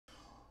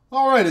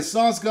Alright, it's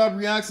Sauce God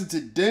Reacts, and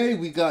today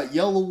we got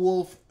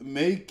Yelawolf,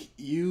 Make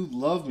You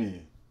Love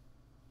Me.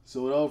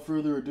 So without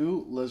further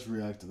ado, let's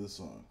react to this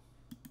song.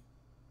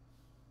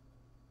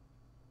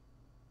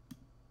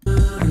 I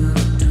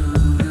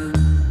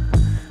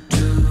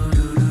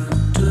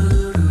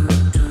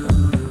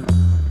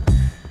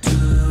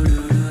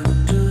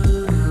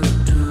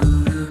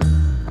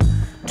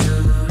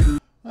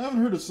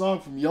haven't heard a song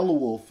from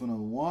Yelawolf in a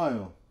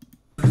while.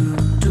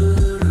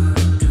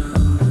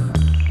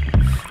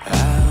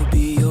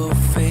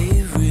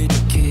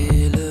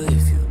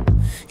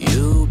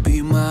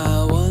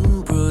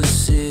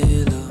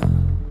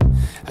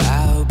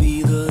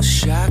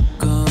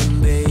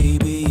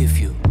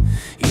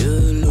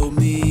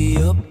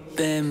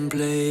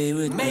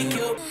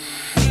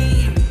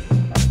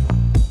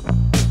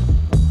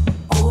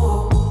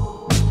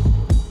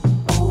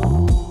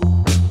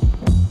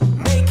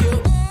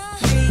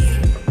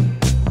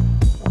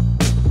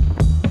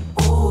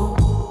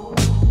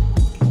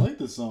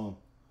 Song.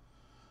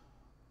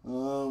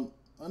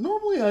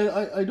 Normally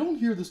I don't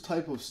hear this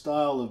type of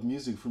style of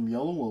music from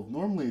Yelawolf.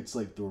 Normally it's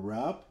like the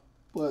rap,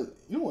 but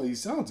you know what, he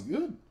sounds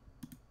good.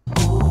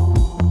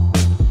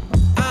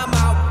 I'm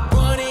out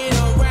running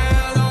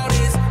around all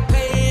this,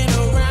 playing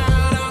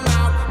around. I'm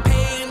out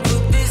paying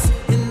for this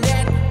and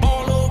that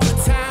all over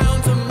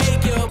town to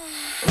make you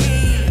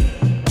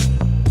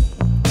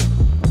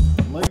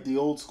I like the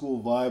old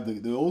school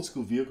vibe. The old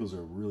school vehicles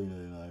are really,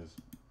 really nice.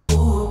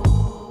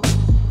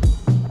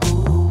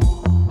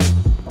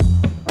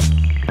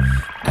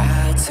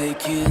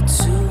 Take you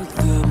to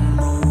the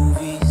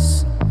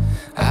movies.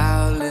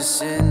 I'll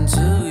listen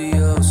to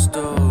your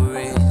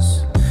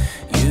stories.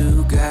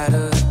 You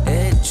gotta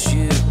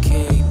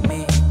educate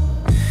me.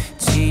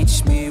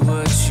 Teach me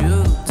what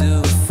you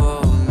do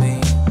for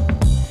me.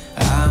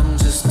 I'm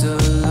just a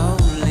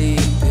lonely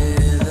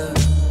pillar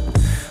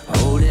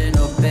holding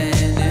up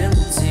an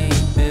empty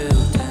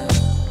building.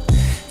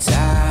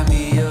 Tie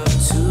me up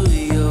to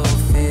your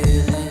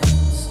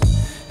feelings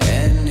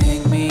and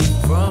hang me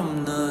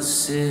from the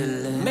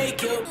ceiling.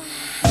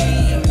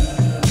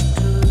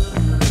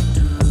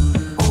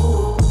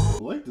 I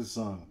like this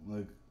song.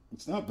 Like,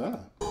 it's not bad.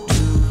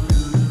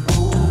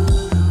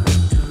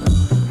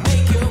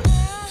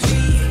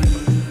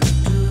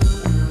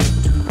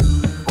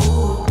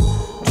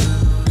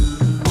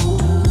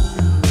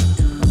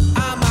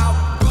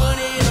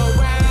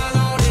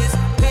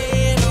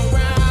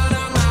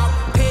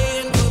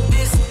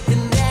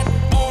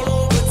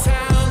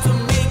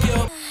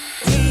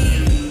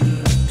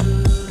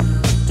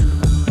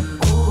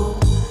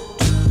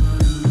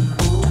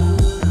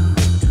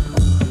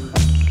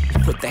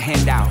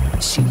 Hand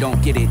out, she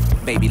don't get it,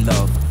 baby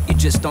love. You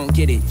just don't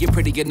get it. You're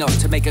pretty enough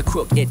to make a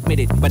crook admit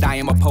it, but I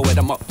am a poet,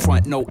 I'm up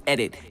front, no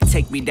edit.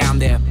 Take me down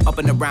there, up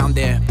and around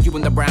there. You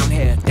in the brown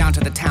hair, down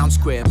to the town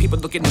square. People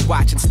looking to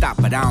watch and stop,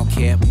 but I don't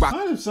care. Rock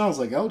Kind of sounds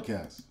like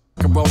Outkast.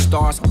 and roll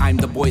stars, I'm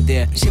the boy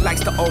there. She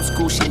likes the old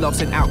school, she loves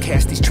an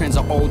outcast. These trends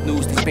are old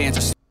news, these bands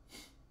are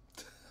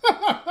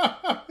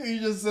He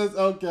just says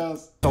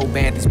Outkast. so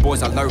bad, these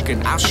boys are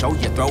lurking. I'll show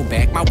you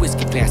throwback. My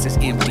whiskey glass is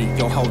empty,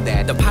 yo, hold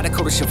that. The pot of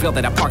Coda Chevelle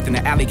that I parked in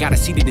the alley. Got a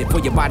seat in it for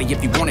your body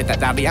if you wanted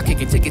that alley. I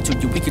kick a ticket to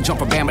you. We can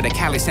jump a Bama to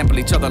Cali, sample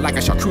each other like a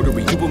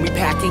charcuterie. You and me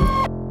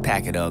packing?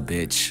 Pack it up,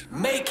 bitch.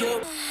 Make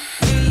you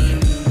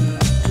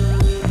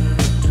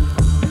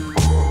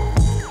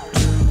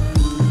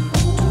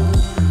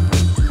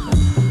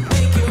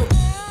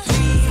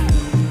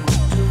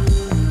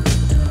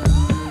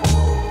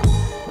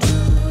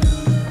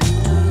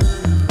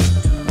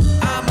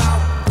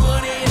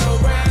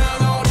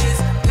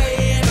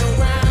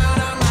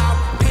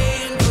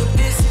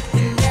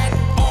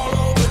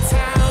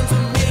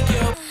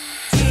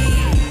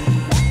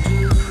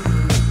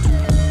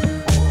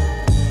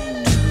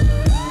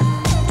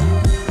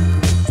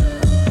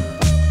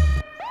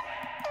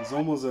It's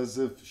almost as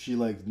if she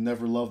like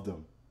never loved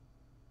him.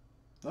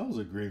 That was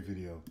a great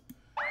video.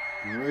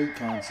 Great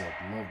concept.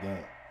 Love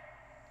that.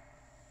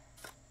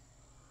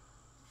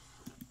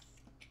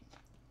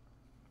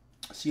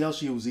 See how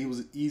he was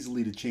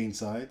easily to change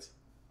sides?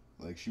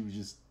 Like she was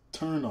just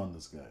turned on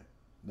this guy.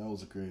 That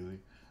was crazy.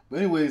 But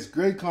anyways,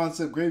 great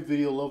concept, great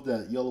video. Love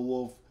that.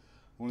 Yelawolf.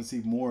 I want to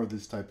see more of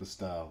this type of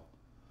style.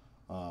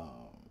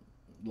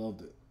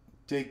 Loved it.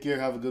 Take care,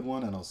 have a good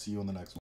one, and I'll see you on the next one.